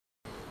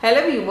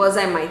Hello viewers,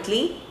 I am Maitli.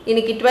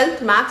 இன்னைக்கு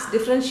 12th maths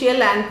differential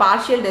and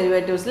partial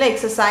derivatives ல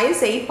exercise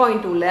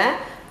 8.2 ல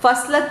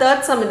first ல third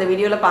sum இந்த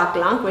வீடியோல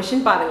பார்க்கலாம். question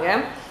பாருங்க.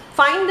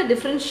 Find the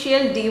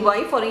differential dy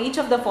for each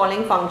of the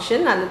following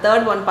function and the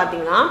third one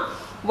பாத்தீங்கன்னா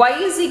y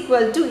is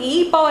equal to e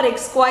power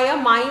x square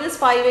minus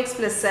 5x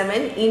plus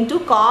 7 into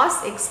cos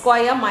x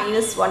square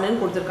minus 1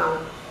 ன்னு கொடுத்திருக்காங்க.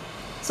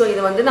 So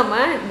இது வந்து நம்ம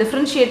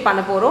differentiate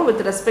பண்ண போறோம்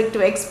with respect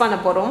to x பண்ண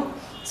போறோம்.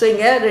 So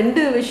இங்க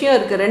ரெண்டு விஷயம்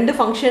இருக்கு, ரெண்டு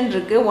ஃபங்க்ஷன்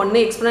இருக்கு. ஒன்னு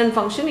எக்ஸ்போனன்ட்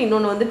ஃபங்க்ஷன்,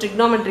 இன்னொன்னு வந்து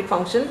trigonometric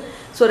ஃபங்க்ஷன்.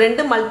 So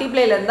ரெண்டு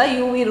மல்டிப்ளைல இருந்தா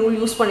uv ரூல்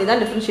யூஸ் பண்ணி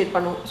தான் டிஃபரன்ஷியேட்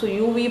பண்ணுவோம். So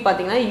uv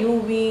பாத்தீங்கன்னா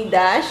uv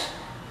dash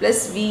plus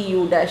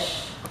vu dash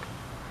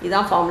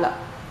இதான் ஃபார்முலா.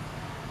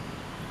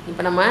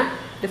 இப்போ நம்ம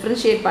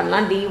டிஃபரன்ஷியேட்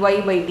பண்ணலாம். dy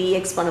by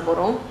dx பண்ண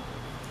போறோம்.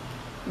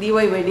 dy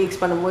by dx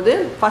பண்ணும்போது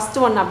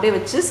ஃபர்ஸ்ட் ஒன் அப்படியே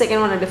வச்சு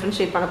செகண்ட் ஒன்னை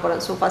டிஃபரன்ஷியேட் பண்ண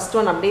போறோம். So ஃபர்ஸ்ட்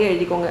ஒன் அப்படியே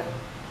எழுதிக்கோங்க.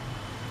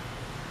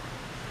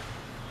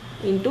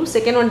 into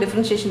second one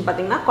differentiation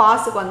பாத்தீங்கன்னா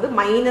cos க்கு வந்து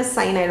minus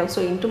sin ஆயிடும். So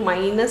into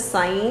minus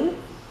sin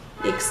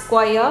x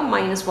square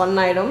minus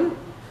 1 ஆயிடும்.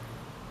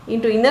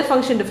 into inner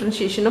function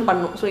differentiation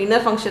பண்ணும். So inner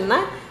functionனா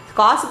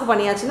cos க்கு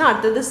பண்ணியாச்சுன்னா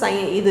அடுத்தது sin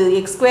இது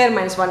x square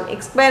minus 1.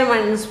 x square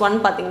minus 1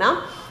 பாத்தீங்கன்னா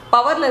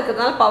பவர்ல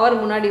இருக்கிறதால பவர்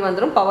முன்னாடி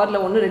வந்துரும். பவர்ல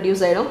ஒன்னு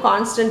ரெடியூஸ் ஆயிடும்.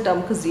 கான்ஸ்டன்ட்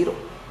டேர்முக்கு 0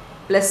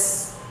 பிளஸ்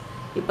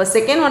இப்போ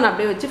செகண்ட் ஒன்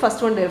அப்படியே வச்சு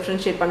ஃபர்ஸ்ட் ஒன்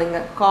டிஃபரன்ஷியேட் பண்ணுங்க.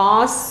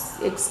 cos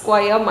x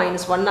square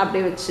minus 1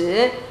 அப்படியே வச்சு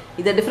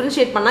இதை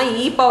டிஃபரன்ஷியேட் பண்ணா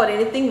e power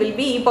anything will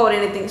be e power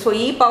anything. So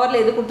e பவர்ல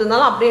எது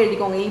கொடுத்திருந்தாலும் அப்படியே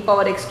எழுதிக்கோங்க. e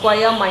power x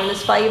square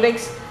minus 5x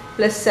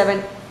plus 7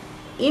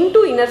 into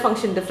inner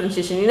function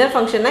differentiation. inner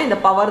function இந்த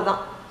power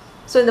தான்.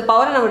 So இந்த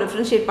பவரை நம்ம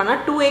டிஃபரன்ஷியேட் பண்ணா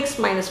 2x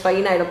minus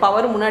 5 ஆயிடும்.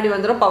 பவர் முன்னாடி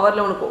வந்துரும்,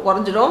 பவர்ல ஒன்னு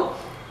குறைஞ்சிரும்.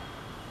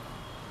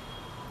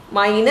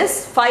 minus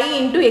 5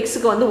 into x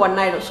க்கு வந்து 1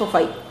 ஆயிடும். So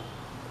 5.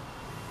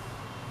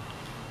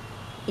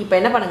 இப்போ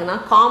என்ன பண்ணுங்கன்னா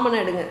காமனா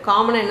எடுங்க.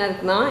 காமனா என்ன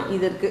இருக்குன்னா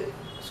இது இருக்கு.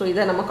 So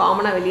இதை நம்ம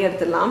காமனா வெளியே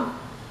எடுத்துடலாம்.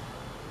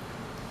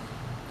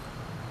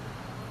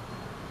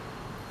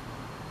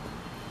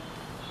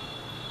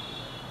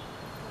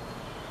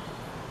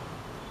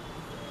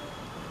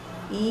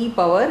 e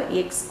power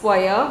x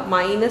square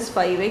minus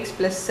 5x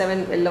plus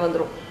 7 வெளில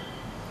வந்துரும்.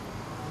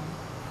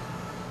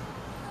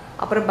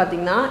 அப்புறம்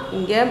பாத்தீங்கன்னா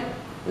இங்க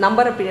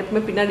நம்பரை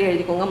எப்பவுமே பின்னாடி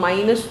எழுதிக்கோங்க.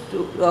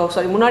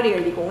 முன்னாடி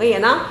எழுதிக்கோங்க.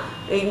 ஏன்னா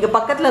இங்க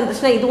பக்கத்துல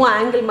இருந்துச்சுன்னா இதுவும்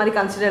ஆங்கிள் மாதிரி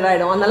கன்சிடர்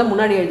ஆயிடும். அதனால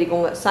முன்னாடி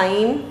எழுதிக்கோங்க.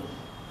 sin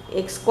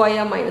x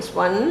square minus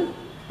 1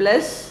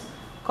 plus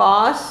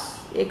cos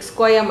x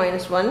square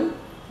minus 1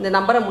 இந்த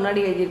நம்பரை முன்னாடி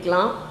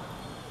எழுதிக்கலாம்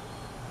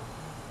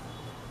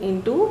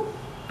into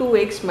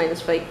 2x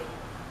minus 5.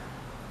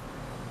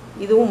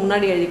 இதுவும்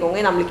முன்னாடி எழுதிக்கோங்க.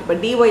 நமக்கு இப்போ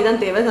dy தான்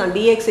தேவை. நான்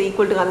dx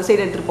equal to அந்த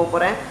சைடு எடுத்துட்டு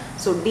போறேன்.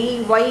 So dy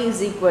is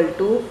equal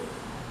to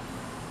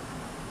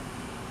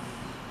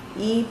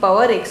e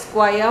power x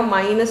square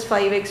minus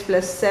 5x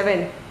plus 7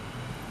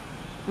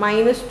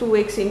 minus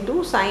 2x into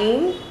sin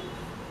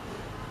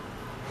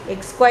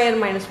x square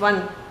minus 1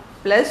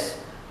 plus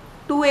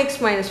 2x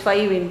minus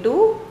 5 into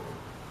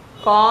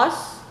cos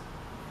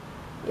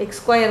x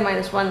square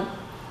minus 1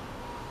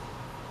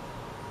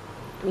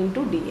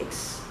 into dx.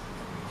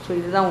 So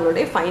இதுதான்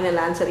உங்களுடைய final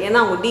answer. ஏன்னா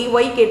அவங்க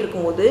dy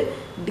கேட்டிருக்கும் போது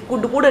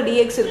கூட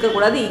dx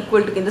இருக்கக்கூடாது,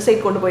 ஈக்குவல்ட்டுக்கு இந்த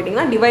side கொண்டு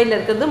போயிட்டிங்கன்னா டிவைடில்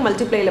இருக்கிறது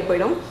மல்டிப்ளைல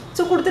போயிடும்.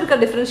 ஸோ கொடுத்துருக்க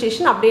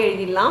டிஃப்ரென்ஷியேஷன் அப்படியே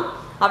எழுதிடலாம்.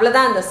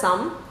 அவ்வளோதான் அந்த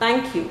சம்.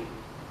 தேங்க்யூ.